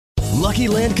Lucky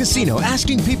Land Casino,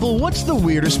 asking people, what's the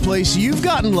weirdest place you've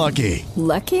gotten lucky?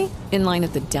 Lucky? In line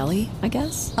at the deli, I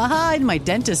guess? Aha, in my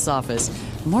dentist's office.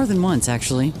 More than once,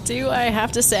 actually. Do I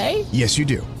have to say? Yes, you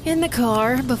do. In the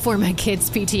car before my kids'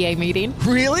 PTA meeting.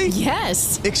 Really?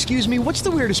 Yes. Excuse me, what's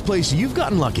the weirdest place you've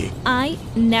gotten lucky? I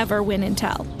never win and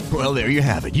tell. Well, there you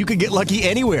have it. You can get lucky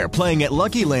anywhere, playing at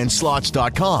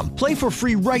LuckyLandSlots.com. Play for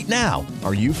free right now.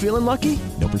 Are you feeling lucky?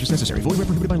 No purchase necessary. Void where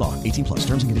prohibited by law. 18 plus.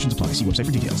 Terms and conditions apply. See website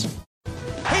for details.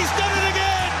 He's done it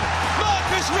again!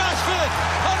 Marcus Rashford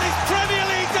on his Premier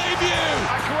League debut!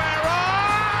 Aguero!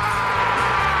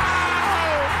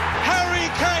 Harry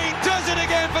Kane does it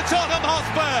again for Tottenham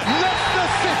Hotspur! Leicester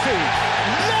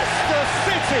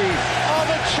City are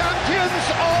the champions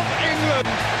of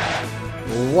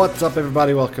England! What's up,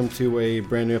 everybody? Welcome to a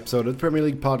brand new episode of the Premier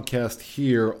League Podcast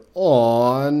here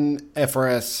on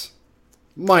FRS.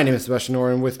 My name is Sebastian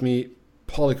Noren. With me,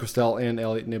 Pauly, Kwestel, and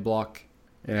Elliott and Niblock.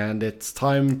 And it's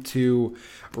time to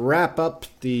wrap up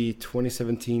the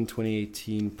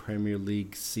 2017-2018 Premier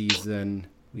League season.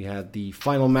 We had the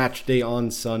final match day on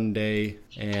Sunday,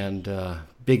 and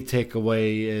big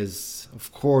takeaway is,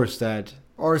 of course, that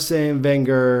Arsene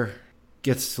Wenger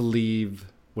gets to leave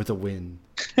with a win.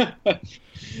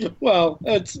 Well,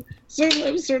 it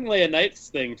was certainly a nice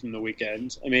thing from the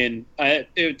weekend. I mean,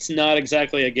 it's not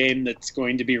exactly a game that's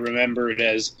going to be remembered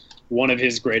as one of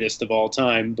his greatest of all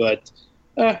time, but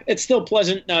it's still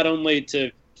pleasant not only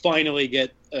to finally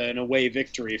get an away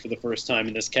victory for the first time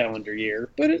in this calendar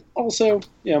year, but it also,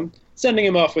 sending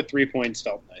him off with 3 points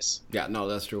felt nice. Yeah, no,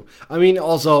 that's true. I mean,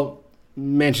 also,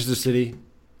 Manchester City,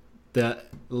 the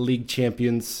league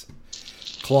champions,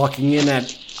 clocking in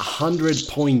at 100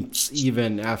 points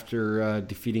even after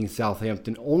defeating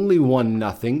Southampton. Only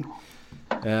 1-0.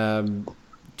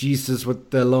 Jesus with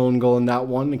the lone goal in that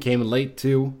one. It came late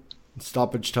too, in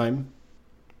stoppage time.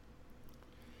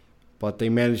 But they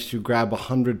managed to grab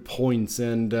 100 points.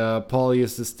 And Pauly,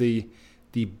 is this the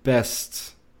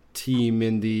best team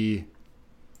in the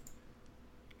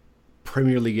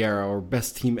Premier League era, or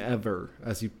best team ever,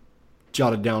 as you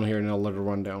jotted down here in a little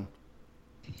rundown?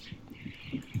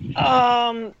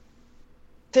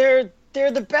 They're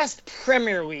the best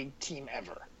Premier League team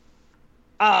ever.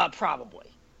 Probably.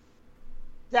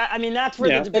 That's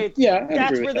where the debate.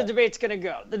 That's where the debate's going to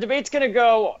go. The debate's going to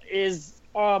go is,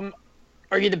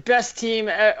 are you the best team?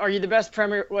 Are you the best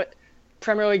Premier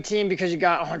League team because you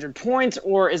got 100 points,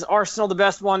 or is Arsenal the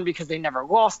best one because they never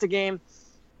lost a game?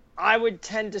 I would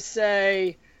tend to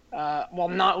say, while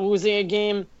not losing a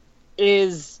game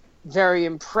is very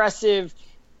impressive.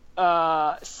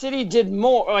 City did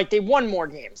more, like they won more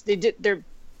games. They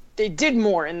did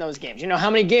more in those games. You know, how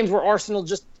many games where Arsenal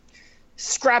just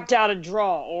scrapped out a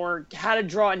draw or had a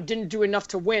draw and didn't do enough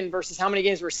to win versus how many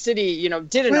games where City,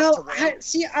 did enough to win?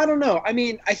 I don't know. I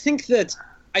mean, I think that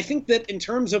in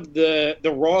terms of the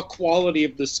raw quality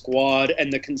of the squad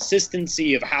and the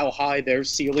consistency of how high their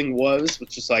ceiling was,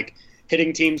 which is like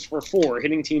hitting teams for 4,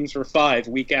 hitting teams for 5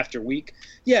 week after week.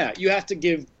 Yeah, you have to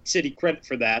give City credit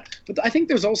for that. But I think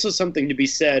there's also something to be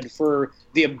said for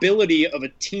the ability of a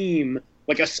team,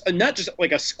 like not just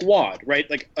like a squad, right?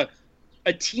 Like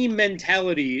a team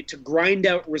mentality to grind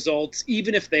out results,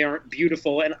 even if they aren't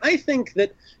beautiful. And I think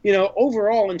that,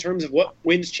 overall, in terms of what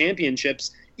wins championships,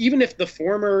 even if the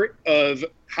former of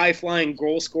high-flying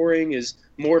goal scoring is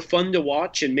more fun to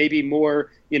watch and maybe more,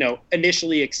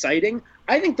 initially exciting,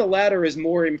 I think the latter is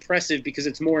more impressive because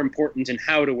it's more important in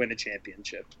how to win a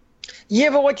championship.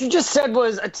 Yeah, but what you just said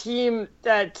was a team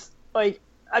that's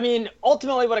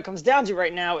ultimately what it comes down to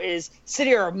right now is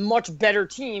City are a much better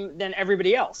team than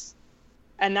everybody else.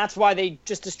 And that's why they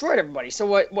just destroyed everybody. So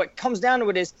what comes down to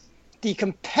it is the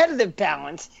competitive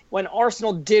balance when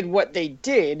Arsenal did what they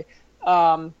did,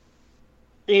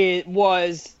 it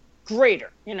was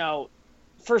greater.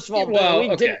 First of all,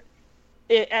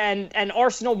 and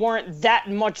Arsenal weren't that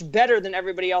much better than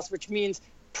everybody else, which means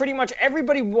pretty much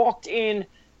everybody walked in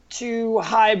to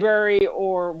Highbury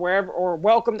or wherever, or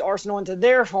welcomed Arsenal into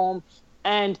their home,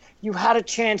 and you had a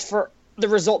chance for the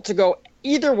result to go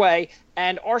either way.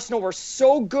 And Arsenal were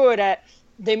so good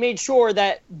they made sure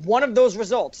that one of those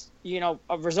results, a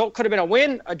result could have been a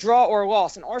win, a draw, or a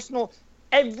loss. And Arsenal,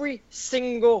 every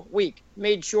single week,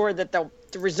 made sure that the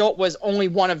result was only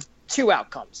one of 2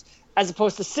 outcomes, as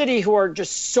opposed to City, who are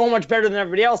just so much better than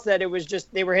everybody else that it was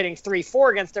just they were hitting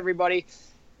 3-4 against everybody.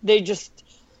 It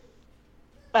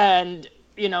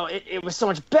was so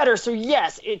much better. So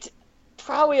yes, it's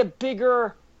probably a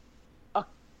bigger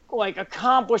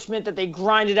accomplishment that they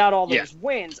grinded out all those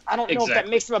wins. I don't know if that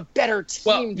makes them a better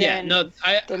team than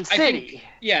City.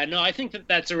 I think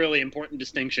that's a really important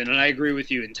distinction, and I agree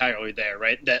with you entirely there,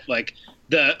 right? That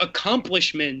the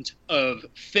accomplishment of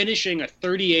finishing a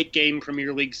 38-game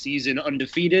Premier League season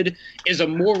undefeated is a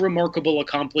more remarkable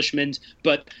accomplishment.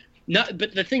 But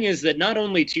the thing is that not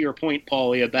only, to your point,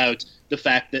 Pauly, about the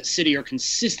fact that City are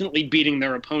consistently beating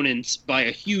their opponents by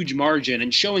a huge margin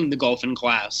and showing the gulf in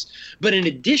class, but in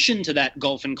addition to that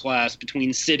gulf in class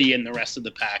between City and the rest of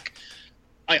the pack,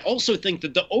 I also think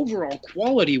that the overall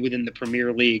quality within the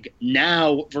Premier League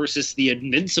now versus the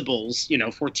Invincibles,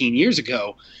 14 years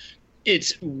ago,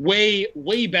 it's way,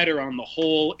 way better on the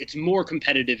whole. It's more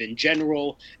competitive in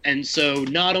general. And so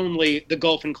not only the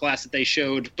gulf in class that they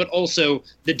showed, but also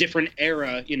the different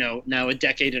era, now a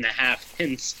decade and a half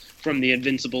hence from the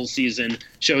Invincibles season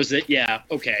shows that,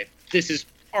 this is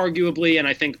arguably, and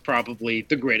I think probably,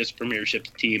 the greatest Premiership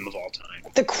team of all time.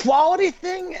 The quality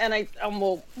thing, and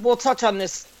we'll touch on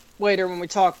this later when we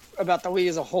talk about the league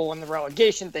as a whole and the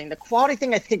relegation thing. The quality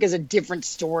thing, I think, is a different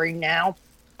story now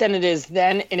than it is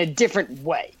then, in a different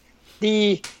way.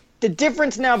 The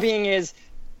difference now being is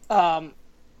the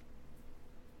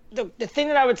thing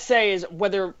that I would say is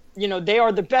whether they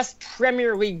are the best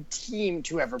Premier League team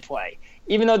to ever play,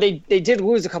 even though they did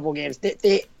lose a couple of games.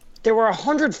 There were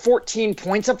 114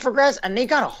 points up for grabs, and they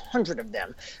got 100 of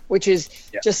them, which is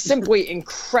just simply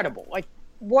incredible. Like,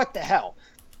 what the hell?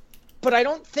 But I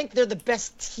don't think they're the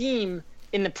best team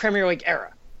in the Premier League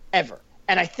era, ever.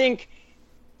 And I think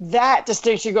that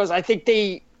distinction goes, I think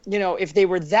they, if they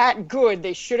were that good,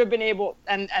 they should have been able,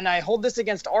 and I hold this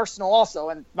against Arsenal also,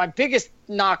 and my biggest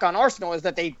knock on Arsenal is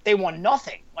that they won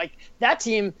nothing. Like, that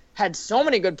team had so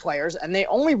many good players, and they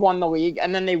only won the league,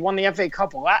 and then they won the FA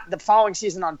Cup the following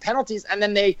season on penalties, and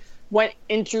then they went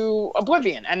into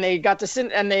oblivion, and they got to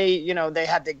sit, and they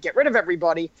had to get rid of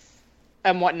everybody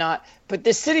and whatnot. But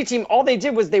this City team, all they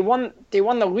did was they won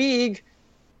the league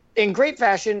in great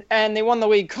fashion, and they won the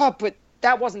League Cup, but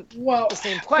that wasn't the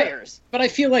same players. But I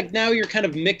feel like now you're kind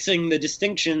of mixing the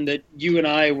distinction that you and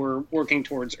I were working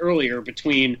towards earlier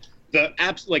between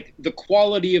the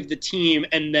quality of the team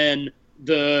and then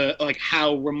the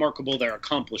how remarkable their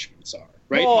accomplishments are,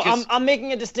 right? Well, I'm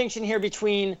making a distinction here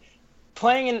between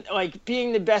playing in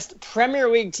being the best Premier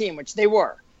League team, which they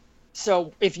were.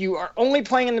 So if you are only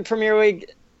playing in the Premier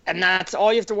League and that's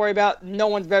all you have to worry about, no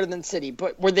one's better than City.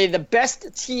 But were they the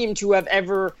best team to have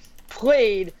ever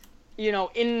played,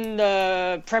 in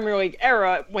the Premier League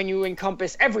era when you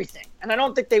encompass everything? And I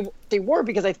don't think they were,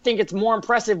 because I think it's more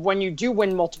impressive when you do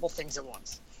win multiple things at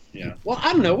once. Yeah. Well,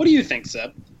 I don't know. What do you think,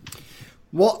 Seb?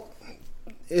 Well,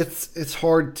 it's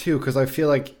hard too, because I feel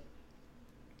like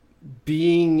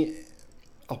being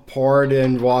a part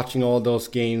and watching all those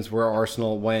games where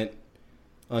Arsenal went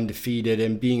undefeated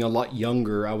and being a lot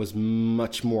younger, I was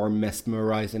much more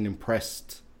mesmerized and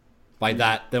impressed by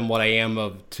that than what I am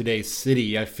of today's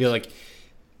City. I feel like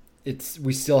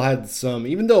we still had some,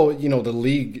 even though the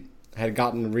league had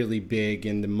gotten really big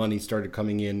and the money started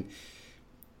coming in,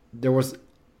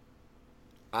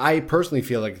 I personally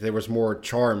feel like there was more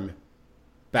charm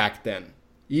back then,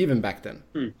 even back then,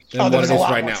 than there was a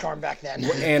lot more charm back then.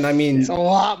 And I mean, it's a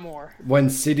lot more. When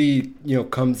City,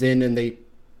 comes in and they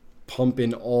pump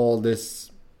in all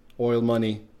this oil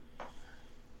money,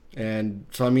 and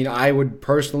so I mean, I would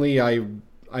personally,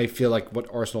 I feel like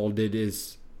what Arsenal did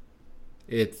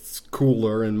it's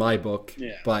cooler in my book.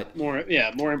 Yeah, but more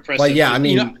impressive. But yeah, I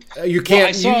mean, you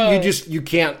can't you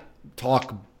can't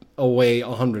talk away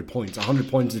 100 points. 100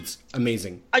 points, it's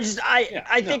amazing.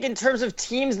 I think in terms of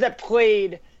teams that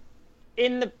played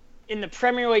in the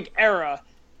Premier League era,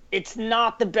 it's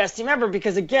not the best team ever,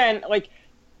 because again,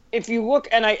 if you look,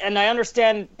 and I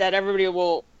understand that everybody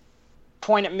will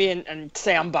point at me and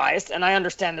say I'm biased, and I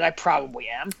understand that I probably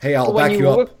am. Hey, I'll back you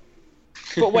up.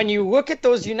 But when you look at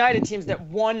those United teams that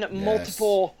won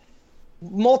multiple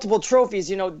trophies,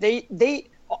 they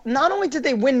not only did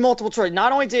they win multiple trophies,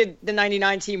 not only did the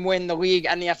 99 team win the league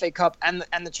and the FA Cup and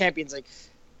the Champions League,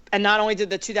 and not only did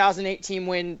the 2008 team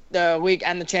win the league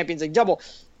and the Champions League double,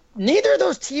 neither of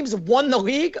those teams won the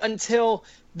league until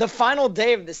the final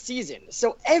day of the season.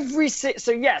 So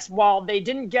yes, while they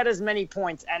didn't get as many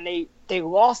points and they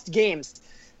lost games,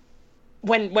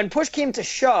 when push came to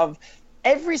shove,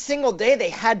 every single day they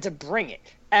had to bring it.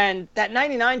 And that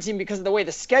 99 team, because of the way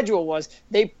the schedule was,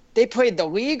 they played the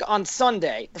league on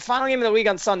Sunday, the final game of the league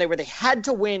on Sunday, where they had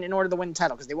to win in order to win the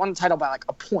title, because they won the title by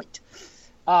a point.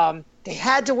 They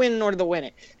had to win in order to win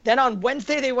it. Then on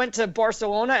Wednesday, they went to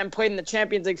Barcelona and played in the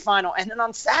Champions League final. And then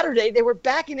on Saturday, they were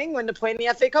back in England to play in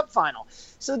the FA Cup final.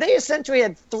 So they essentially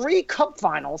had 3 cup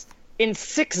finals in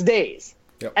 6 days.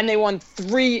 Yep. And they won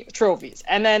 3 trophies.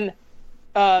 And then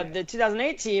the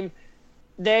 2008 team,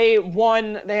 they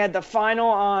had the final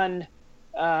on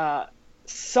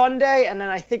Sunday, and then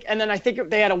I think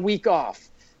they had a week off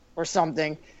or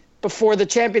something before the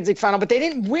Champions League final. But they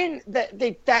didn't win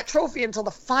that trophy until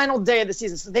the final day of the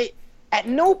season. So they, at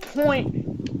no point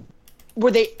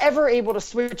were they ever able to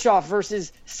switch off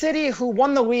versus City, who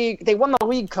won the league. They won the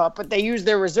League Cup, but they used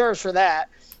their reserves for that.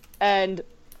 And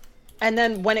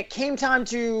then when it came time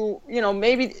to,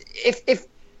 maybe if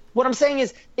what I'm saying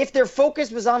is if their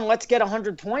focus was on let's get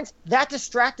 100 points, that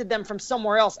distracted them from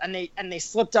somewhere else, and they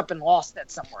slipped up and lost that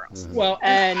somewhere else. Mm-hmm. Well,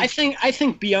 and I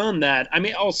think beyond that, I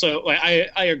mean, also I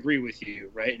agree with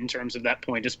you, right, in terms of that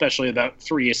point, especially about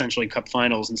 3 essentially cup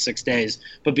finals in 6 days.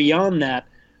 But beyond that,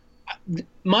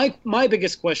 my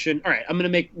biggest question. All right, I'm going to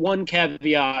make one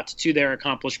caveat to their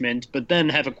accomplishment, but then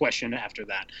have a question after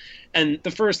that. And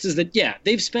the first is that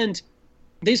they've spent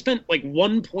like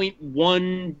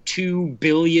 $1.12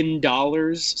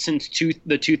 billion since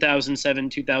the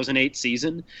 2007-2008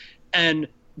 season. And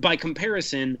by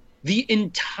comparison, the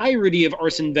entirety of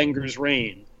Arsene Wenger's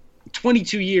reign,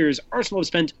 22 years, Arsenal have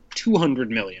spent $200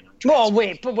 million on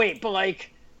transfers. But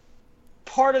like,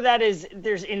 part of that is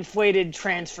there's inflated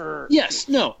transfer. Yes,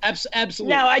 no,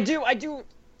 absolutely. Now, I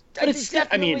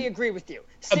definitely agree with you.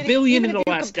 City, $1 billion in the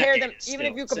last decade. Even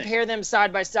if you compare them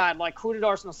side by side, like who did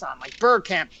Arsenal sign? Like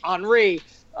Bergkamp, Henry,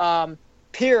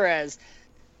 Pires,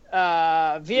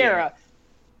 Vieira. Yeah.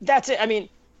 That's it. I mean,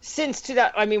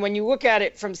 when you look at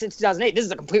it since 2008, this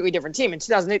is a completely different team. In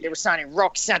 2008, they were signing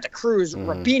Roque, Santa Cruz,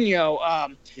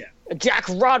 Robinho, Jack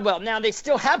Rodwell. Now they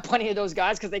still have plenty of those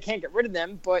guys because they can't get rid of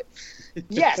them. But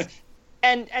yes,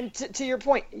 and to your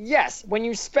point, yes, when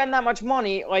you spend that much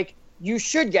money, like, you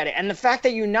should get it. And the fact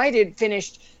that United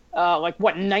finished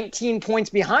 19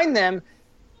 points behind them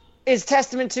is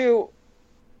testament to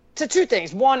two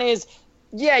things. One is,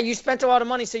 you spent a lot of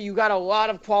money, so you got a lot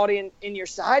of quality in your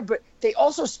side, but they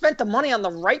also spent the money on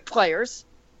the right players.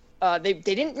 They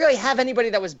didn't really have anybody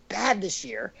that was bad this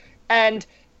year. And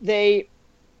they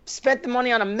spent the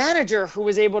money on a manager who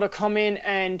was able to come in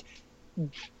and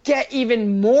get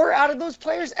even more out of those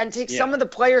players and take some of the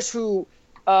players who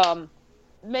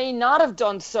may not have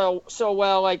done so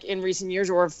well like in recent years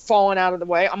or have fallen out of the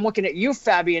way. I'm looking at you,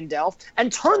 Fabian Delph,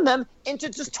 and turn them into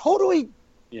just totally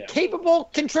capable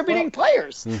contributing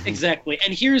players. Exactly.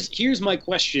 And here's my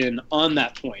question on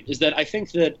that point, is that I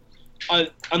think that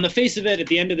on the face of it, at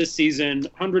the end of this season,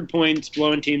 100 points,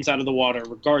 blowing teams out of the water,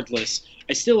 regardless,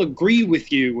 I still agree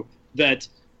with you that,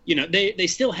 they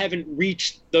still haven't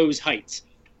reached those heights.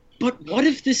 But what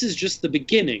if this is just the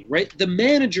beginning, right? The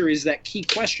manager is that key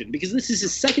question, because this is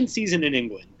his second season in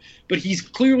England, but he's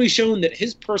clearly shown that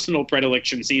his personal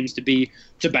predilection seems to be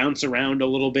to bounce around a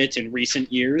little bit in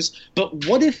recent years. But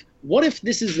what if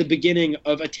this is the beginning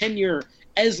of a tenure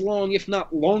as long, if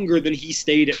not longer, than he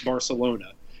stayed at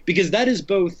Barcelona? Because that is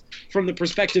both, from the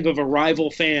perspective of a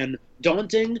rival fan,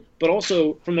 daunting, but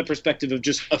also from the perspective of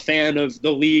just a fan of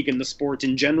the league and the sport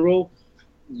in general,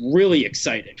 really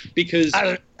exciting. Because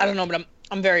I don't know, but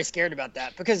I'm very scared about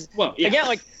that, because again,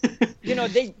 like,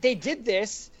 they did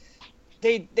this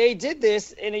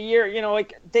in a year,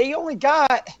 like, they only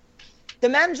got, the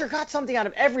manager got something out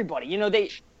of everybody. They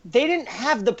didn't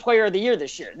have the player of the year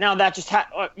this year. Now that just had,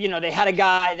 they had a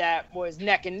guy that was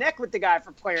neck and neck with the guy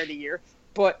for player of the year,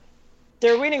 but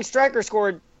their leading striker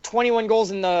scored 21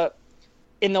 goals in the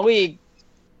league,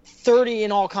 30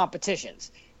 in all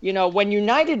competitions. When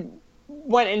United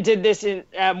went and did this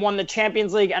won the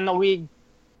Champions League and the league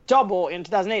double in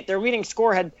 2008, their leading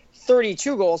scorer had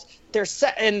 32 goals.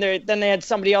 Then they had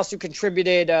somebody else who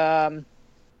contributed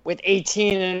with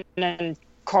 18, and then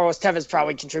Carlos Tevez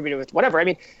probably contributed with whatever. I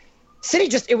mean,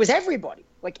 City it was everybody.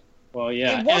 Like,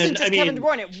 it wasn't just Kevin De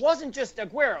Bruyne. It wasn't just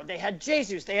Aguero. They had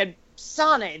Jesus. They had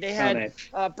Sané. They had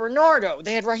Bernardo.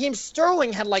 They had Raheem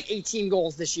Sterling had like 18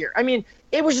 goals this year. I mean,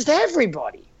 it was just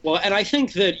everybody. Well, and I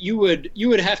think that you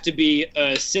would have to be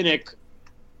a cynic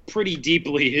pretty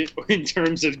deeply in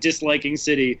terms of disliking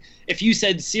City if you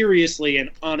said seriously and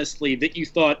honestly that you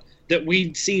thought that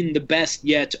we'd seen the best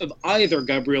yet of either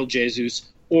Gabriel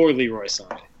Jesus or Leroy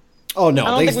Sané. Oh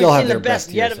no, they still have their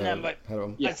best yet of them, but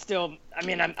I still,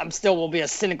 I'm still will be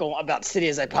as cynical about City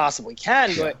as I possibly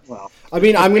can. But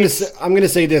I'm gonna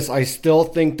say this: I still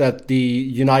think that the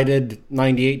United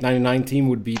 98-99 team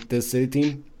would beat this City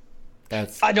team.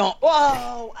 I don't.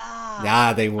 Whoa!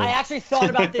 Yeah, they would. I actually thought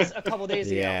about this a couple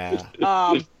days ago. Yeah.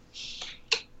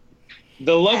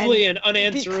 The lovely and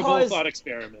unanswerable thought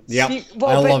experiments. Yeah,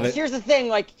 I love it. Here's the thing.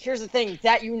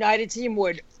 That United team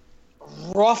would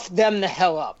rough them the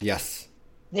hell up. Yes.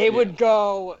 They would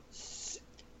go.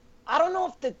 I don't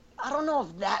know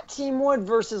if that team would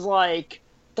versus like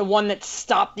the one that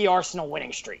stopped the Arsenal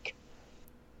winning streak.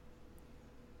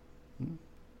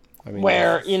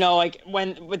 where, like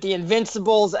when with the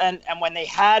Invincibles and when they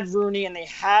had Rooney and they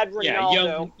had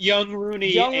Ronaldo. Young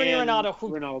Rooney and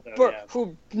Ronaldo,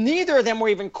 who neither of them were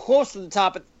even close to the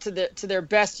top to their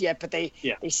best yet, but they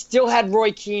still had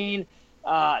Roy Keane.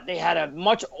 They had a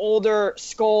much older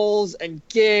Scholes and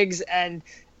Giggs and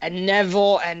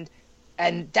Neville and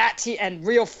that team and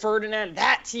Rio Ferdinand.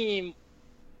 That team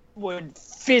would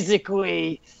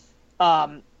physically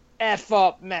F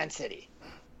up Man City.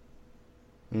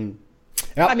 Yep.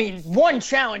 I mean, one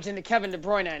challenge into Kevin De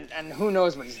Bruyne, and who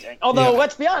knows what he's doing. Although,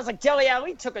 let's be honest, like Dele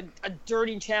Alli took a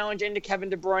dirty challenge into Kevin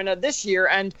De Bruyne this year,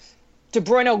 and De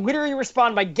Bruyne literally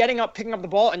responded by getting up, picking up the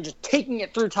ball, and just taking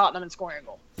it through Tottenham and scoring a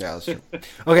goal. Yeah, that's true.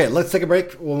 Okay, let's take a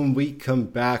break. When we come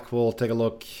back, we'll take a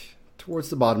look towards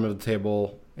the bottom of the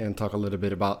table and talk a little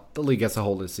bit about the league as a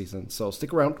whole this season. So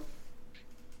stick around.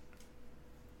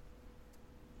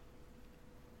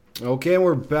 Okay, and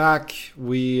we're back.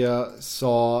 We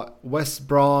saw West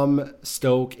Brom,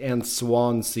 Stoke, and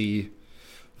Swansea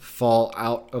fall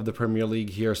out of the Premier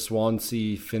League here.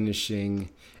 Swansea finishing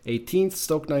 18th,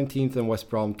 Stoke 19th, and West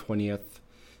Brom 20th.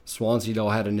 Swansea, though,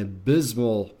 had an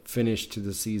abysmal finish to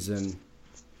the season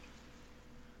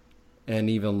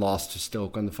and even lost to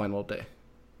Stoke on the final day.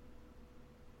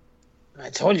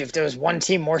 I told you if there was one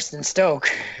team worse than Stoke.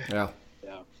 Yeah.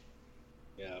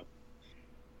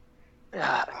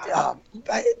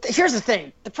 Here's the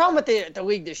thing. The problem with the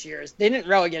league this year is they didn't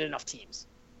relegate enough teams.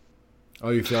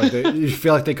 Oh, you feel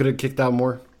like they could have kicked out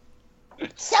more?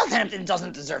 Southampton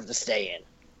doesn't deserve to stay in.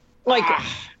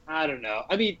 I don't know.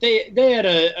 I mean, they had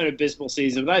an abysmal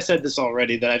season, but I said this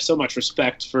already that I have so much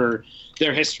respect for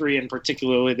their history and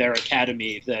particularly their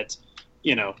academy that,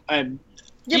 but then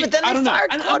they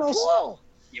fired Claude Puel.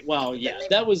 Well, yeah,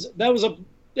 that was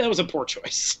a poor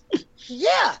choice.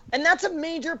 Yeah, and that's a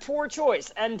major poor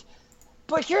choice.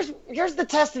 But here's the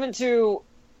testament to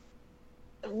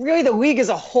really the league as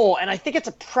a whole, and I think it's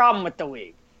a problem with the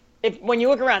league. When you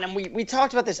look around, and we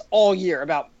talked about this all year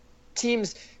about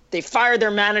teams, they fire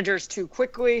their managers too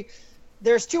quickly.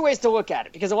 There's two ways to look at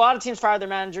it, because a lot of teams fire their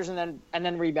managers and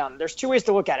then rebound. There's two ways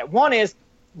to look at it. One is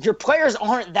your players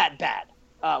aren't that bad.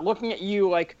 Looking at you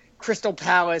like Crystal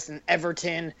Palace and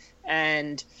Everton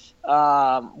and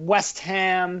West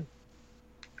Ham,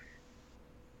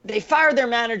 they fired their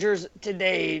managers. Did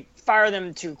they fire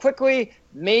them too quickly?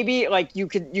 Maybe. Like you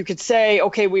could say,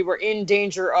 okay, we were in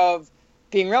danger of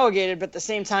being relegated, but at the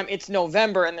same time, it's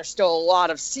November and there's still a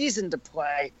lot of season to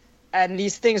play, and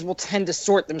these things will tend to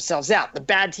sort themselves out. The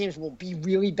bad teams will be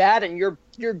really bad, and your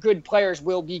good players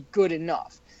will be good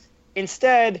enough.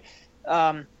 Instead,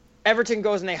 Everton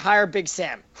goes and they hire Big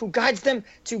Sam, who guides them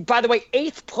to, by the way,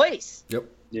 8th place. Yep.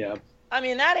 Yeah. I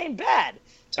mean, that ain't bad.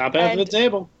 Top half of the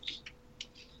table.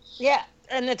 Yeah,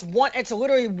 and it's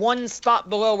literally one spot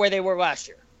below where they were last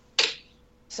year.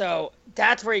 So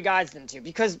that's where he guides them to,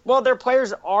 because, well, their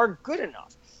players are good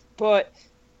enough. But,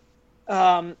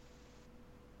 and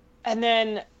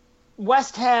then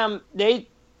West Ham, they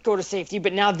go to safety,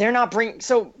 but now they're not bringing.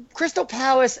 So Crystal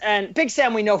Palace and Big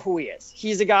Sam, we know who he is.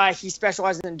 He's a guy, he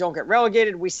specializes in don't get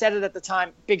relegated. We said it at the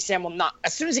time. Big Sam will not,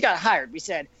 as soon as he got hired, we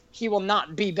said he will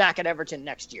not be back at Everton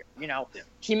next year. He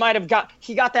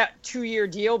got that 2-year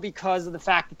deal because of the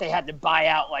fact that they had to buy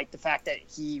out, like the fact that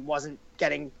he wasn't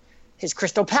getting his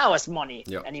Crystal Palace money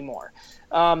anymore.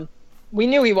 We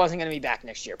knew he wasn't going to be back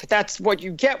next year, but that's what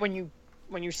you get when you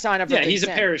sign up for Big he's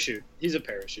Sam. a parachute. He's a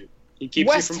parachute. He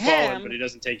keeps you from falling, but he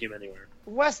doesn't take you anywhere.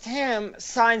 West Ham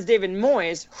signs David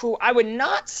Moyes, who I would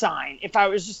not sign if I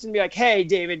was just going to be like, hey,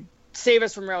 David, save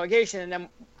us from relegation,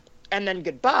 and then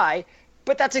goodbye.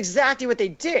 But that's exactly what they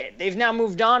did. They've now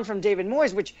moved on from David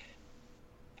Moyes, which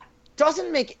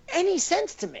doesn't make any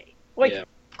sense to me.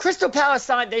 Crystal Palace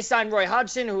signed Roy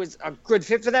Hodgson, who is a good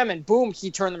fit for them, and boom,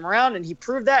 he turned them around, and he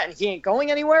proved that, and he ain't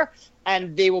going anywhere,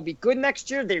 and they will be good next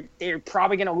year. They're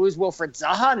probably going to lose Wilfred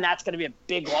Zaha, and that's going to be a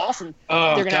big loss. And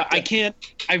they're gonna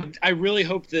I really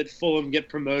hope that Fulham get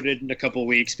promoted in a couple of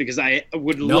weeks, because I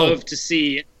would love to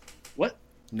see what.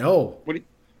 No. What?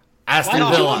 Aston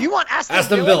Villa. You want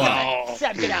Aston Villa? Oh.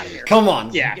 Seb, get out of here. Come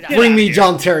on. Yeah. Bring me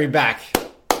John Terry back.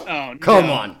 Oh, Come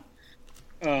on.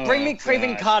 Bring me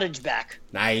Craven Cottage back.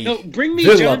 Nice. No, bring me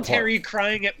Villa John Park. Terry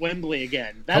crying at Wembley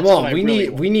again. That's Come on, what we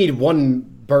want. need one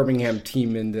Birmingham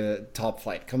team in the top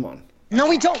flight. Come on. No,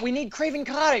 we don't. We need Craven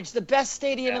Cottage, the best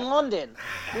stadium in London.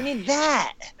 We need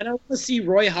that. And I want to see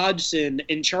Roy Hodgson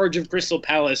in charge of Crystal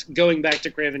Palace going back to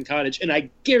Craven Cottage, and I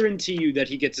guarantee you that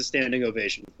he gets a standing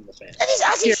ovation from the fans. And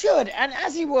as he should, and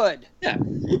as he would. Yeah.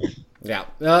 Yeah.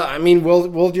 I mean,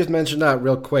 we'll just mention that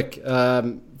real quick.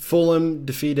 Fulham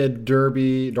defeated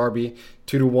Derby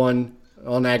 2-1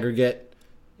 on aggregate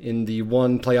in the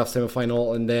one playoff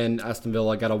semifinal, and then Aston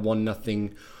Villa got a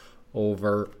 1-0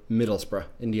 over Middlesbrough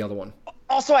in the other one.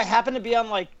 Also, I happened to be on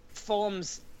like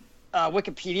Fulham's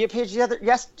Wikipedia page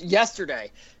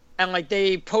yesterday, and like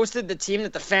they posted the team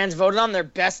that the fans voted on, their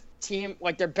best team,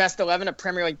 like their best 11 of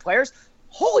Premier League players.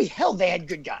 Holy hell, they had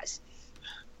good guys.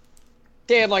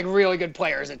 They had like really good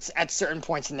players at certain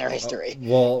points in their history.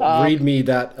 Read me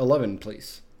that 11,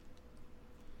 please.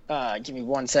 Give me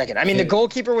 1 second. I mean, the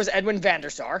goalkeeper was Edwin van der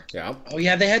Sar. Yeah. Oh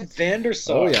yeah, they had van der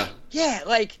Sar. Oh yeah. Yeah,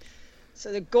 like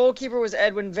so the goalkeeper was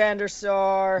Edwin van der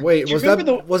Sar. Wait, was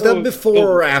that before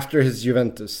or after his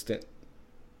Juventus stint?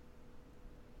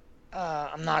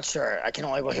 I'm not sure. I can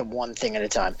only look at one thing at a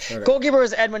time. Okay. Goalkeeper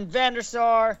was Edwin van der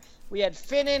Sar. We had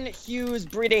Finnan, Hughes,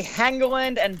 Brede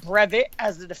Hangeland, and Breivik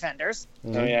as the defenders.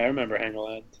 Mm-hmm. Oh, yeah, I remember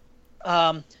Hangeland.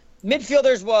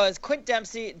 Midfielders was Quint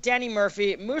Dempsey, Danny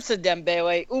Murphy, Moussa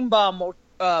Dembele, Umba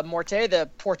Morte, the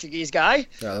Portuguese guy.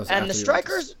 Yeah, and the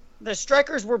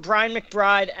strikers were Brian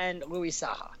McBride and Louis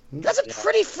Saha. That's a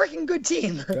pretty freaking good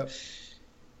team. Yep.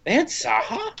 They had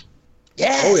Saha?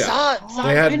 Yeah, oh, yeah.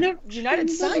 Saha. United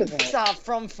signed Saha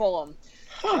from Fulham.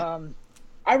 Huh.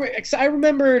 I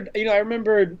remembered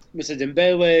Mr.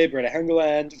 Dembele, Brede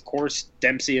Hangeland, of course,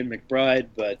 Dempsey and McBride,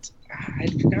 but I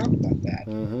forgot about that.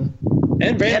 Mm-hmm.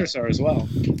 And Van der Sar as well.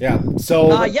 Yeah. So.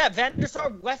 Van der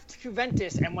Sar left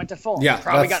Juventus and went to Fulham. Yeah,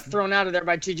 probably got thrown out of there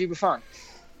by Gigi Buffon.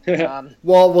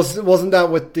 Well, wasn't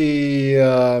that with the?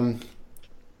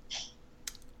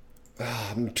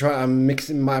 I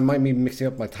might be mixing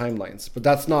up my timelines, but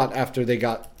that's not after they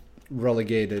got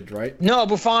relegated, right? No,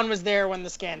 Buffon was there when the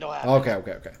scandal happened.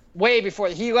 Okay. Way before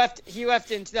he left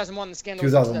in 2001. The scandal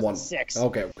was in 2006.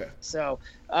 Okay. So,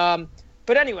 but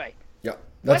anyway. Yeah,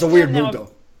 that's West a weird move,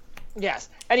 though. Yes.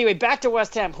 Anyway, back to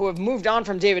West Ham, who have moved on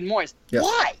from David Moyes. Yes.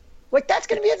 Why? Like, that's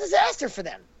going to be a disaster for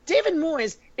them. David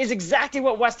Moyes is exactly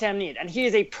what West Ham need, and he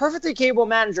is a perfectly capable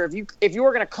manager. If you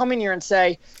were going to come in here and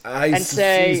say,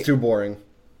 he's too boring.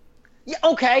 Yeah,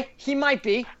 okay, he might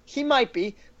be,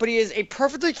 but he is a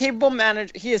perfectly capable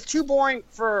manager. He is too boring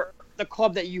for the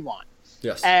club that you want.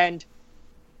 Yes. And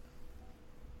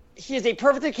he is a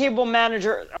perfectly capable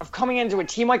manager of coming into a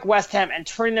team like West Ham and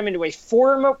turning them into a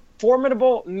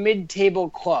formidable mid-table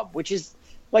club, which is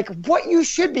like what you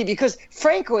should be, because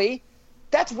frankly,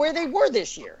 that's where they were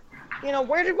this year. You know,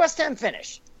 where did West Ham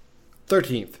finish?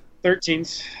 13th.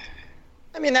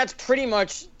 I mean, that's pretty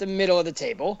much the middle of the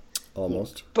table.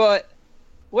 Almost. But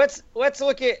let's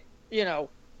look at,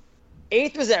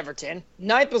 8th was Everton,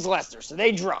 9th was Leicester, so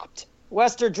they dropped.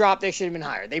 Leicester dropped, they should have been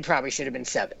higher. They probably should have been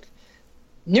 7th.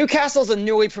 Newcastle's a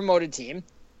newly promoted team.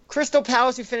 Crystal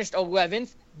Palace, who finished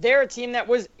 11th, they're a team that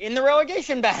was in the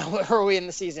relegation battle early in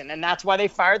the season, and that's why they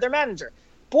fired their manager.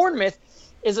 Bournemouth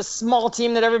is a small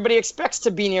team that everybody expects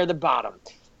to be near the bottom.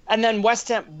 And then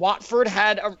Watford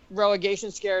had a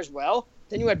relegation scare as well.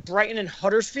 Then you had Brighton and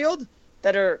Huddersfield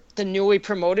that are the newly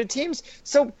promoted teams.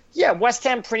 So, yeah, West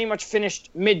Ham pretty much finished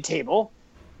mid-table.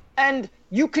 And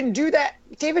you can do that.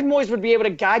 David Moyes would be able to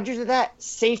guide you to that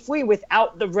safely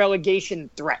without the relegation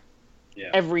threat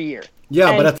every year. Yeah,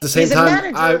 and but at the same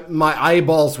time, my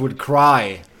eyeballs would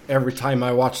cry every time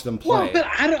I watch them play. Well, but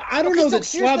I don't know that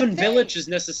Slaven Bilic is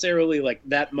necessarily like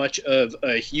that much of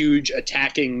a huge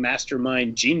attacking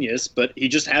mastermind genius, but he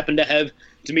just happened to have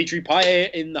Dimitri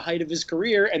Payet in the height of his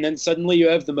career, and then suddenly you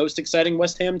have the most exciting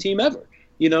West Ham team ever.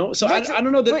 So I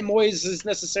don't know that Moyes is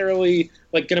necessarily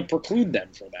like going to preclude them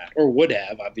from that, or would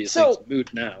have. Obviously, it's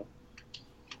moot now.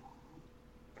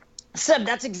 Seb,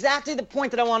 that's exactly the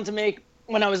point that I wanted to make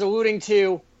when I was alluding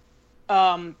to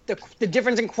the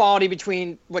difference in quality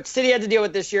between what City had to deal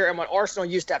with this year and what Arsenal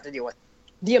used to have to deal with.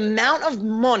 The amount of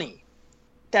money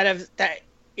that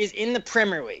is in the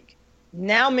Premier League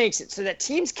now makes it so that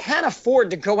teams can afford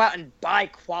to go out and buy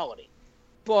quality.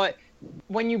 But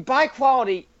when you buy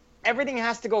quality, everything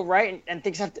has to go right, and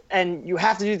things have to, and you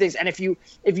have to do things. And if you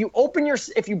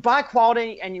buy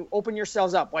quality and you open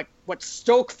yourselves up, like what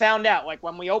Stoke found out, like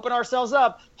when we open ourselves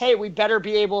up, hey, we better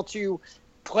be able to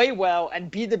play well and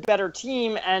be the better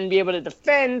team and be able to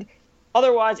defend.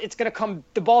 Otherwise,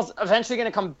 the ball's eventually going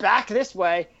to come back this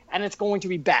way, and it's going to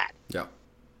be bad. Yeah.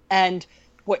 And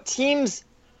what teams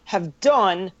have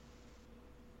done,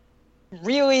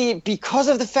 really, because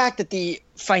of the fact that the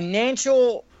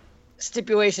financial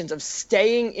stipulations of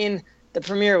staying in the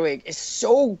Premier League is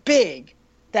so big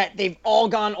that they've all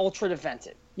gone ultra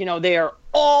defensive. They are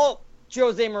all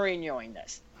Jose Mourinhoing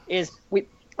this.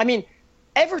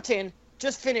 Everton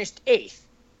just finished 8th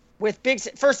with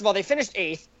first of all, they finished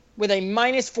 8th with a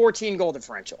minus 14 goal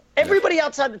differential. Everybody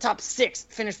outside the top 6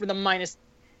 finished with a minus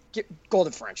goal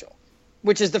differential,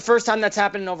 which is the first time that's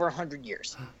happened in over 100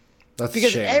 years.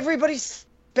 because everybody's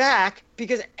back,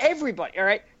 because everybody, all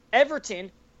right,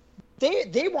 Everton,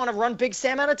 they want to run Big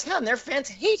Sam out of town. Their fans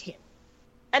hate him.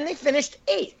 And they finished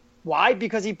 8th. Why?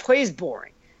 Because he plays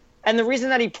boring. And the reason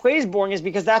that he plays boring is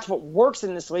because that's what works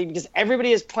in this league, because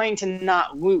everybody is playing to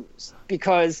not lose,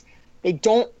 because they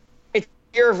don't – it's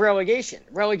fear of relegation.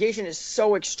 Relegation is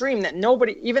so extreme that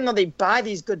nobody – even though they buy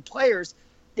these good players,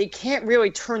 they can't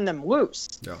really turn them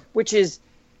loose, which is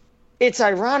 – it's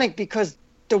ironic because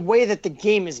the way that the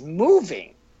game is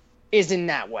moving is in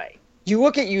that way. You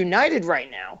look at United right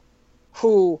now,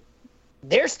 who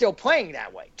they're still playing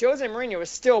that way. Jose Mourinho is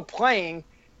still playing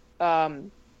the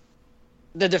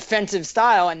defensive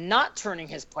style and not turning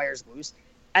his players loose,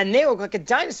 and they look like a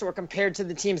dinosaur compared to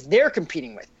the teams they're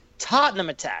competing with. Tottenham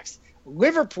attacks.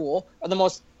 Liverpool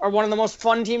are one of the most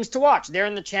fun teams to watch. They're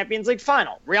in the Champions League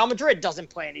final. Real Madrid doesn't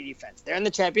play any defense. They're in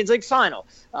the Champions League final.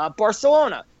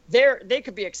 Barcelona, they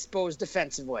could be exposed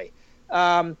defensively.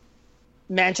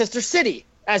 Manchester City,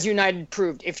 as United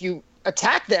proved, if you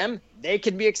attack them, they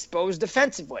can be exposed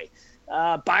defensively.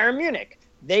 Bayern Munich,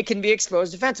 they can be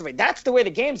exposed defensively. That's the way the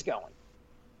game's going.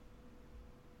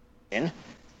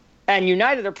 And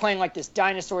United are playing like this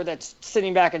dinosaur that's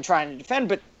sitting back and trying to defend,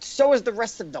 but so is the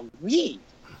rest of the league.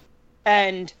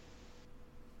 And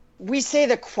we say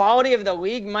the quality of the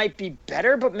league might be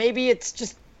better, but maybe it's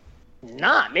just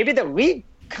not. Maybe the league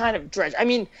kind of dredge. I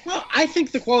mean, well, I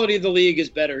think the quality of the league is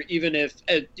better, even if,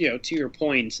 to your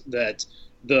point, that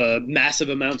the massive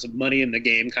amounts of money in the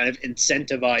game kind of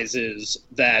incentivizes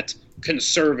that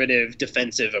conservative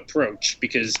defensive approach,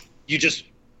 because you just,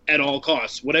 at all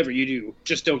costs, whatever you do,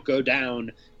 just don't go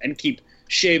down and keep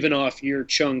shaving off your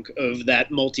chunk of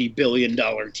that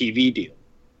multi-billion-dollar TV deal.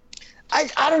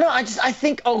 I don't know. I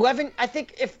think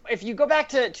if you go back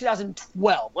to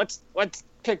 2012, let's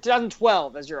pick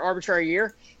 2012 as your arbitrary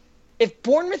year. If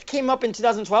Bournemouth came up in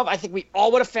 2012, I think we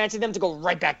all would have fancied them to go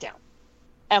right back down.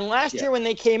 And last year when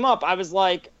they came up, I was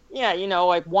like,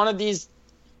 like one of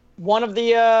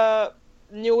the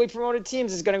newly promoted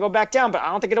teams is going to go back down, but I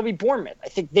don't think it'll be Bournemouth. I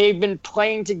think they've been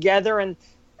playing together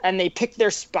and they picked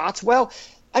their spots well.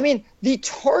 I mean, the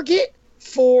target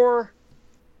for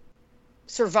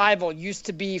survival used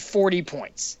to be 40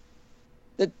 points.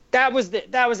 That was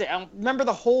it. I remember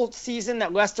the whole season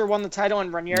that Leicester won the title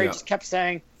and Ranieri just kept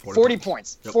saying 40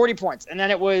 points, yep. 40 points. And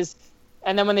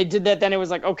then when they did that, then it was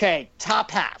like, okay,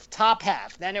 top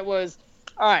half. Then it was,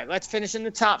 all right, let's finish in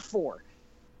the top 4.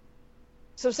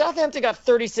 So Southampton got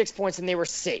 36 points and they were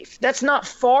safe. That's not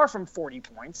far from 40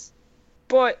 points,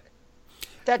 but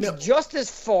that's just as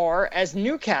far as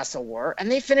Newcastle were,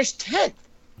 and they finished 10th.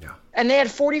 Yeah. And they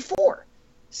had 44.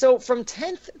 So from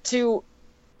 10th to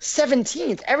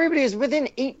 17th, everybody is within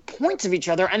 8 points of each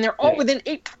other, and they're all within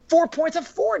 4 points of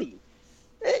 40.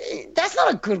 That's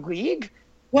not a good league.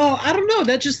 Well, I don't know.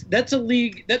 That's a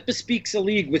league that bespeaks a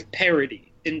league with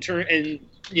parity and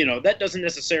that doesn't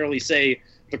necessarily say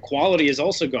the quality has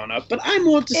also gone up, but I'm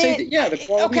willing to say the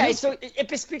quality. Okay, so it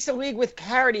bespeaks a league with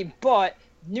parity, but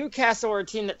Newcastle are a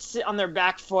team that sit on their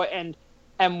back foot and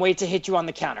wait to hit you on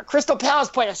the counter. Crystal Palace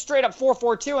play a straight up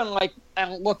 4-4-2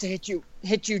 and look to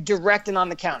hit you direct and on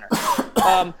the counter.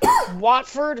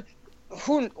 Watford,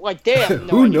 they have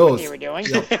no idea what they were doing.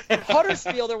 Yeah.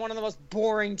 Huddersfield are one of the most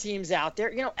boring teams out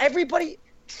there. Everybody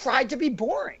tried to be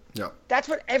boring. Yeah. That's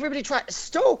what everybody tried.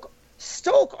 Stoke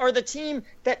are the team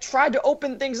that tried to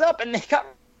open things up and they got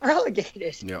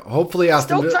relegated. Yeah, hopefully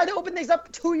Stoke tried to open things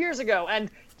up 2 years ago, and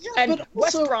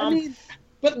West Brom.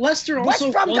 But Leicester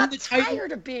also won the title.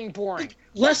 Tired of being boring.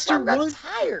 Leicester got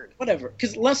tired. Whatever,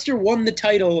 because Leicester won the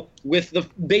title with the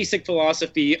basic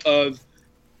philosophy of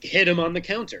hit them on the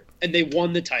counter, and they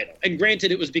won the title. And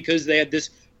granted, it was because they had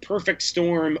this perfect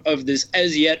storm of this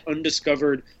as yet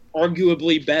undiscovered,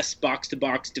 arguably best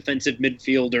box-to-box defensive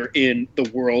midfielder in the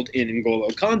world in N'Golo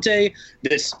Kanté,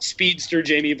 this speedster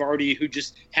Jamie Vardy who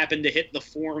just happened to hit the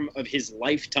form of his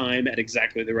lifetime at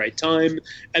exactly the right time,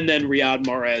 and then Riyad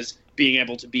Mahrez being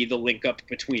able to be the link-up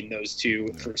between those two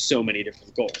for so many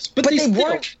different goals. But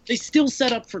they still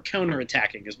set up for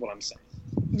counter-attacking is what I'm saying.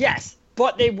 Yes,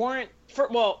 but they weren't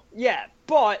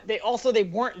but they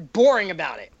weren't boring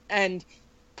about it. And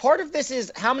part of this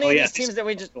is how many of these teams that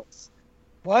we just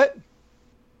What?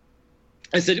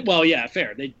 I said, well, yeah,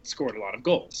 fair. They scored a lot of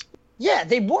goals. Yeah,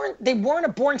 they weren't a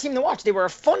boring team to watch. They were a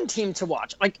fun team to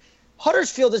watch. Like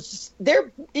Huddersfield is just,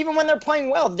 even when they're playing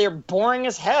well, they're boring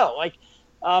as hell. Like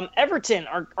Everton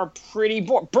are pretty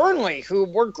boring. Burnley, who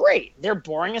were great, they're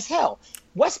boring as hell.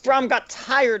 West Brom got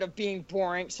tired of being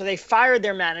boring, so they fired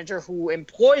their manager who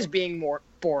employs being more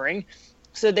boring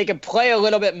so they could play a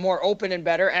little bit more open and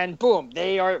better, and boom,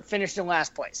 they are finished in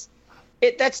last place.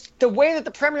 that's the way that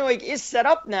the Premier League is set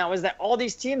up now, is that all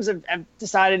these teams have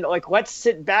decided, like, let's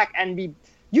sit back and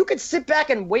you could sit back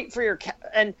and wait for all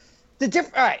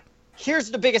right, here's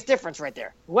the biggest difference right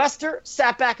there. Leicester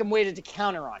sat back and waited to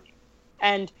counter on you.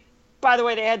 And by the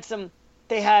way, they had some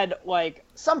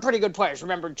pretty good players.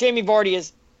 Remember, Jamie Vardy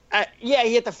is, he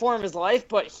hit the form of his life,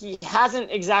 but he hasn't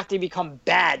exactly become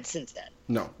bad since then.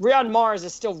 No. Riyad Mahrez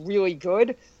is still really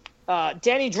good.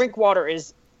 Danny Drinkwater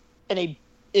is a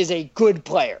good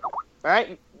player. All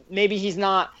right? Maybe he's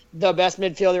not the best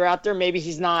midfielder out there. Maybe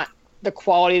he's not the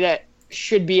quality that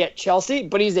should be at Chelsea,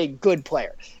 but he's a good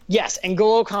player. Yes, and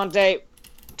N'Golo Kante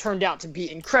turned out to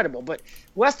be incredible, but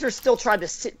Leicester still tried to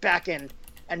sit back and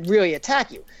really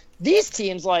attack you. These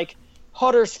teams like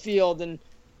Huddersfield and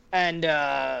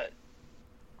all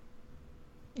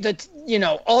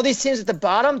these teams at the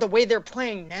bottom, the way they're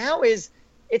playing now is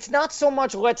it's not so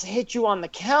much let's hit you on the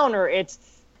counter. It's,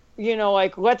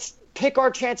 let's pick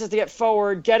our chances to get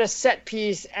forward, get a set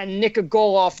piece and nick a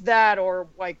goal off that, or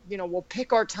we'll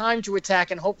pick our time to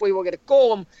attack and hopefully we'll get a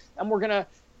goal and we're going to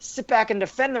sit back and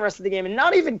defend the rest of the game and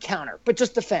not even counter, but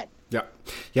just defend.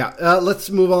 Yeah. Let's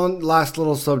move on. Last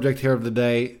little subject here of the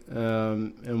day,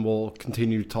 and we'll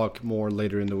continue to talk more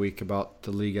later in the week about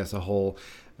the league as a whole.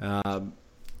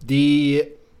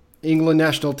 The England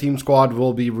national team squad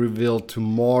will be revealed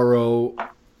tomorrow,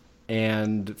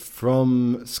 and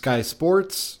from Sky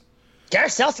Sports,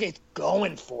 Gareth Southgate's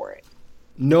going for it.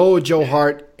 No Joe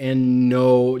Hart and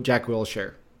no Jack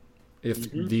Wilshere. If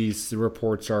these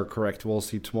reports are correct, we'll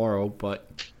see tomorrow. But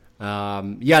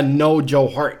no Joe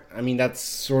Hart. I mean, that's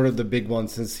sort of the big one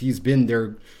since he's been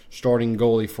their starting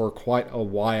goalie for quite a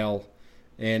while.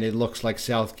 And it looks like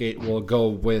Southgate will go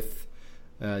with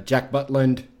Jack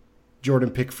Butland,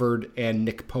 Jordan Pickford, and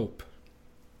Nick Pope.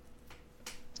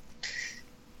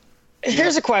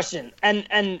 Here's a question,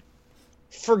 and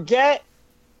forget,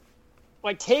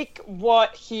 take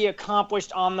what he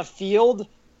accomplished on the field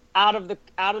out of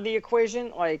the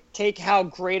equation. Take how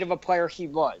great of a player he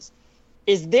was.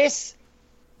 Is this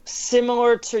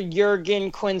similar to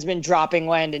Jurgen Klinsmann dropping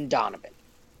Landon Donovan?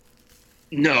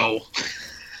 No.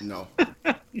 No.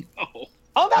 No.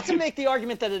 I'm about to make the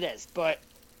argument that it is, but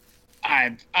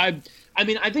I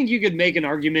mean, I think you could make an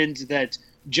argument that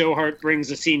Joe Hart brings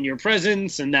a senior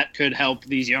presence, and that could help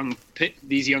these young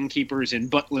keepers in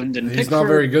Butland and Pickford. He's not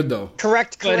very good, though.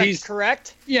 Correct.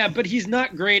 Yeah, but he's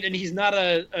not great, and he's not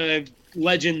a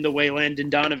legend the way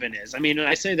Landon Donovan is. I mean,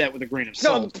 I say that with a grain of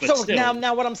salt. But still.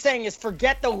 Now what I'm saying is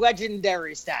forget the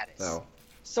legendary status. No.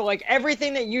 So,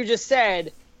 everything that you just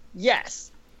said,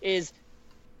 yes, is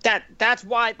that's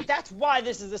why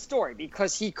this is the story,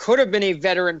 because he could have been a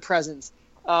veteran presence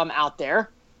out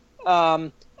there.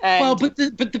 But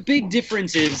the big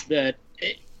difference is that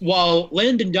while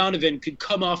Landon Donovan could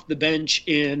come off the bench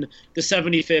in the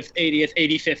 75th, 80th,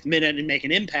 85th minute and make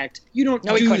an impact, you don't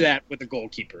do that with a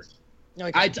goalkeeper. No,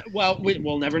 he couldn't.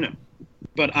 We'll never know.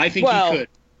 But I think he could.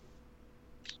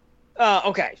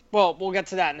 Okay. Well, we'll get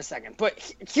to that in a second.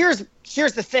 But here's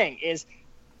the thing is,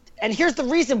 and here's the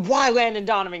reason why Landon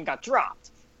Donovan got dropped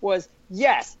was,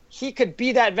 yes, he could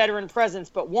be that veteran presence,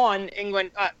 but not England.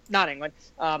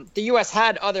 The U.S.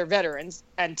 had other veterans,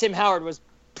 and Tim Howard was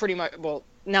pretty much,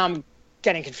 now I'm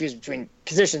getting confused between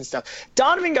position stuff.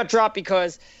 Donovan got dropped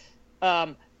because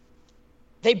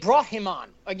they brought him on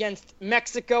against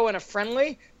Mexico in a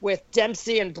friendly with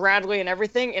Dempsey and Bradley and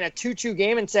everything in a 2-2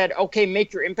 game and said, okay,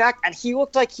 make your impact. And he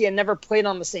looked like he had never played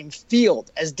on the same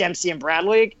field as Dempsey and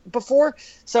Bradley before.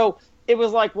 So it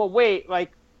was like, well, wait,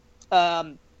 what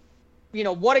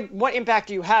impact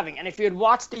are you having? And if you had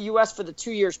watched the U.S. for the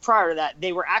 2 years prior to that,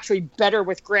 they were actually better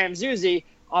with Graham Zusi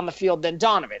on the field than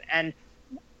Donovan. And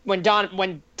when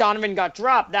Donovan got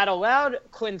dropped, that allowed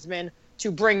Klinsmann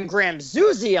to bring Graham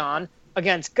Zusi on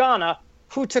against Ghana,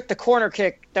 who took the corner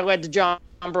kick that led to John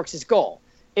Brooks' goal.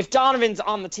 If Donovan's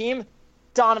on the team,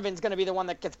 Donovan's going to be the one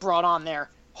that gets brought on there.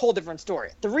 Whole different story.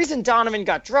 The reason Donovan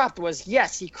got dropped was,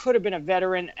 yes, he could have been a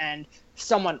veteran and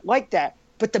someone like that,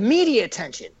 but the media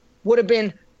attention would have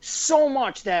been so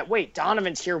much that, wait,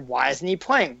 Donovan's here. Why isn't he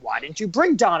playing? Why didn't you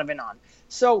bring Donovan on?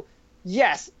 So,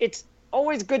 yes, it's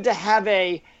always good to have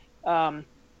a veteran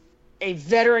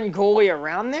goalie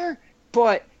around there,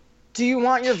 but do you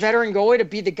want your veteran goalie to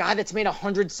be the guy that's made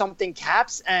 100-something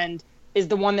caps and is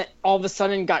the one that all of a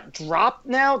sudden got dropped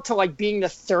now to being the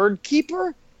third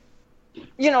keeper?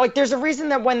 There's a reason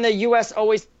that the U.S.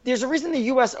 always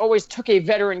took a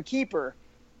veteran keeper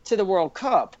to the World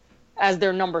Cup as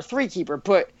their number 3 keeper,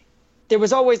 but there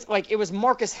was always it was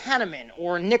Marcus Hanneman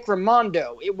or Nick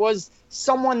Raimondo. It was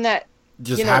someone that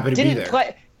just happy to didn't be there.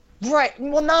 Play. Right.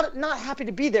 Well, not happy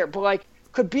to be there, but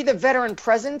could be the veteran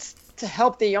presence to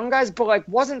help the young guys, but like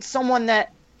wasn't someone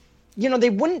that, you know, they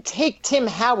wouldn't take Tim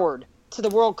Howard to the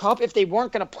World Cup if they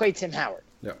weren't going to play Tim Howard.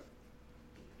 Yeah.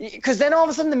 Because then all of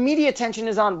a sudden the media attention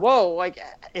is on, whoa, like,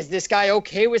 is this guy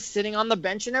okay with sitting on the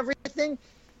bench and everything?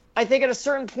 I think at a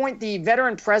certain point, the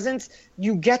veteran presence,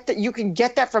 you can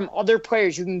get that from other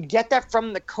players. You can get that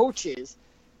from the coaches.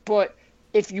 But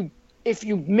if you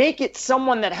make it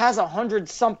someone that has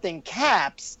 100-something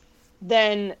caps,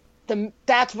 then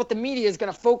that's what the media is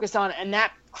going to focus on, and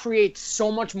that creates so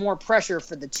much more pressure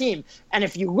for the team. And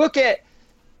if you look at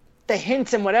the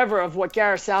hints and whatever of what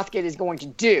Gareth Southgate is going to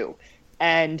do,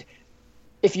 and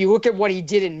if you look at what he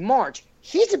did in March,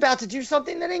 he's about to do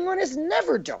something that England has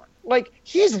never done. Like,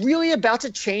 he's really about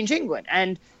to change England,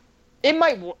 and it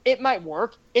might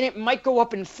work, and it might go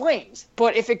up in flames.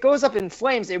 But if it goes up in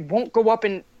flames, it won't go up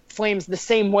in flames the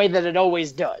same way that it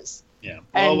always does. Yeah,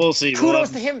 well, we'll see. Kudos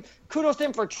to him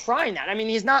for trying that. I mean,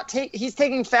 he's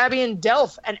taking Fabian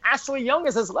Delph and Ashley Young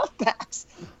as his left backs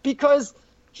because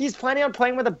he's planning on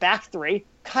playing with a back three.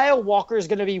 Kyle Walker is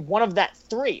going to be one of that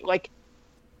three. Like,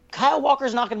 Kyle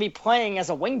Walker's not going to be playing as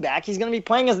a wing back. He's going to be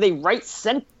playing as the right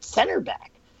center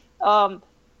back.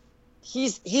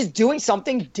 He's doing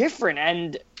something different,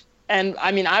 and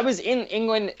I mean, I was in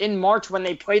England in March when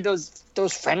they played those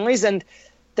friendlies, and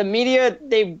the media,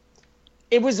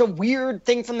 it was a weird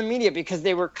thing from the media because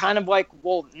they were kind of like,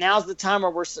 well, now's the time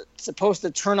where we're supposed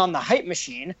to turn on the hype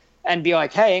machine and be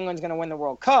like, hey, England's going to win the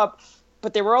World Cup.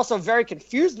 But they were also very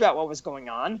confused about what was going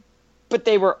on. But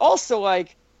they were also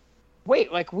like,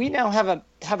 wait, like, we now have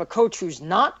a coach who's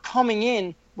not coming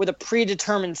in with a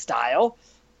predetermined style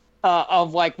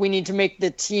of like, we need to make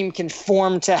the team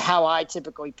conform to how I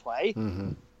typically play.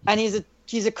 Mm-hmm. And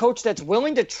he's a coach that's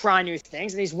willing to try new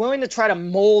things, and he's willing to try to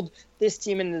mold this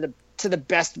team into the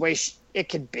best way it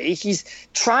could be. He's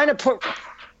trying to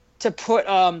put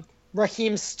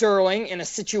Raheem Sterling in a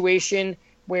situation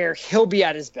where he'll be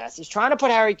at his best. He's trying to put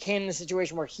Harry Kane in a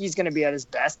situation where he's going to be at his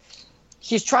best.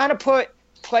 He's trying to put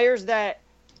players that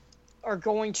are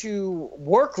going to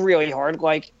work really hard.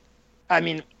 Like, I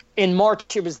mean, in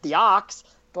March it was the Ox,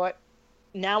 but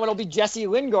now it'll be Jesse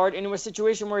Lingard into a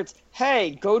situation where it's,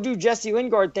 hey, go do Jesse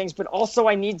Lingard things, but also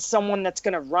I need someone that's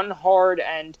going to run hard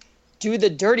and do the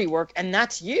dirty work, and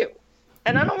that's you.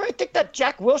 And I don't really think that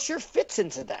Jack Wilshere fits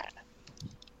into that.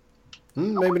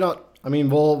 Maybe not. I mean,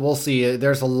 we'll see.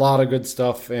 There's a lot of good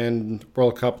stuff, and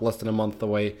World Cup less than a month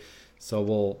away, so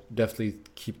we'll definitely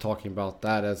keep talking about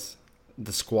that as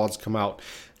the squads come out.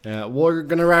 We're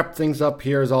going to wrap things up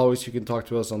here. As always, you can talk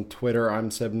to us on Twitter.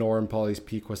 I'm Seb Noren, Pauly's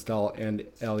P. Kwestel, and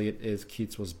Elliott is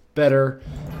Keats was better.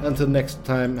 Until next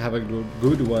time, have a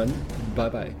good one.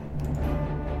 Bye-bye.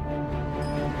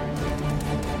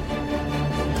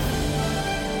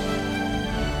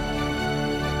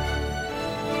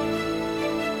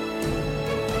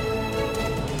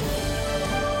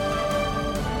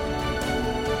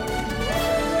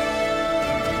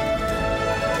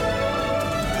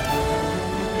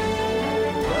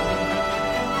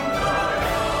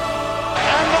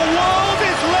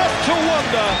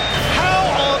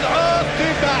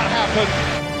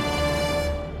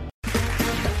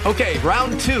 Okay,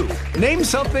 round two. Name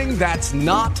something that's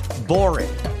not boring.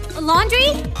 A laundry?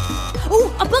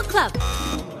 Ooh, a book club.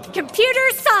 Computer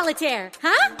solitaire,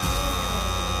 huh?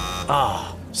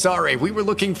 Ah, oh, sorry, we were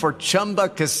looking for Chumba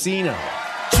Casino.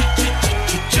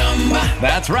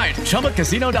 That's right,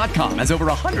 ChumbaCasino.com has over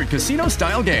 100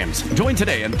 casino-style games. Join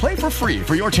today and play for free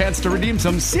for your chance to redeem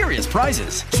some serious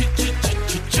prizes.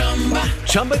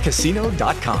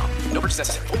 ChumbaCasino.com. No purchase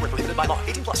necessary. Void where prohibited by law.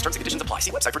 18+ terms and conditions apply.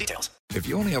 See website for details. If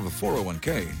you only have a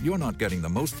 401k, you're not getting the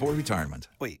most for retirement.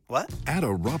 Wait, what? Add a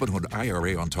Robinhood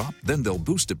IRA on top, then they'll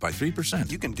boost it by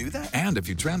 3%. You can do that? And if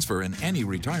you transfer in any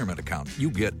retirement account, you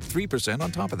get 3%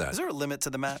 on top of that. Is there a limit to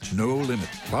the match? No limit.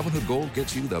 Robinhood Gold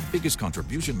gets you the biggest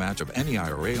contribution match of any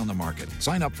IRA on the market.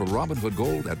 Sign up for Robinhood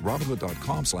Gold at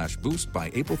Robinhood.com/boost by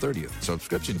April 30th.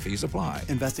 Subscription fees apply.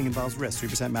 Investing involves risk.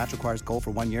 3% match requires gold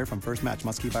for 1 year from first match.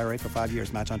 Must keep IRA for 5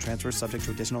 years. Match on transfers subject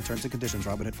to additional terms and conditions.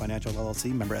 Robinhood Financial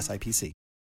LLC, member SIPC.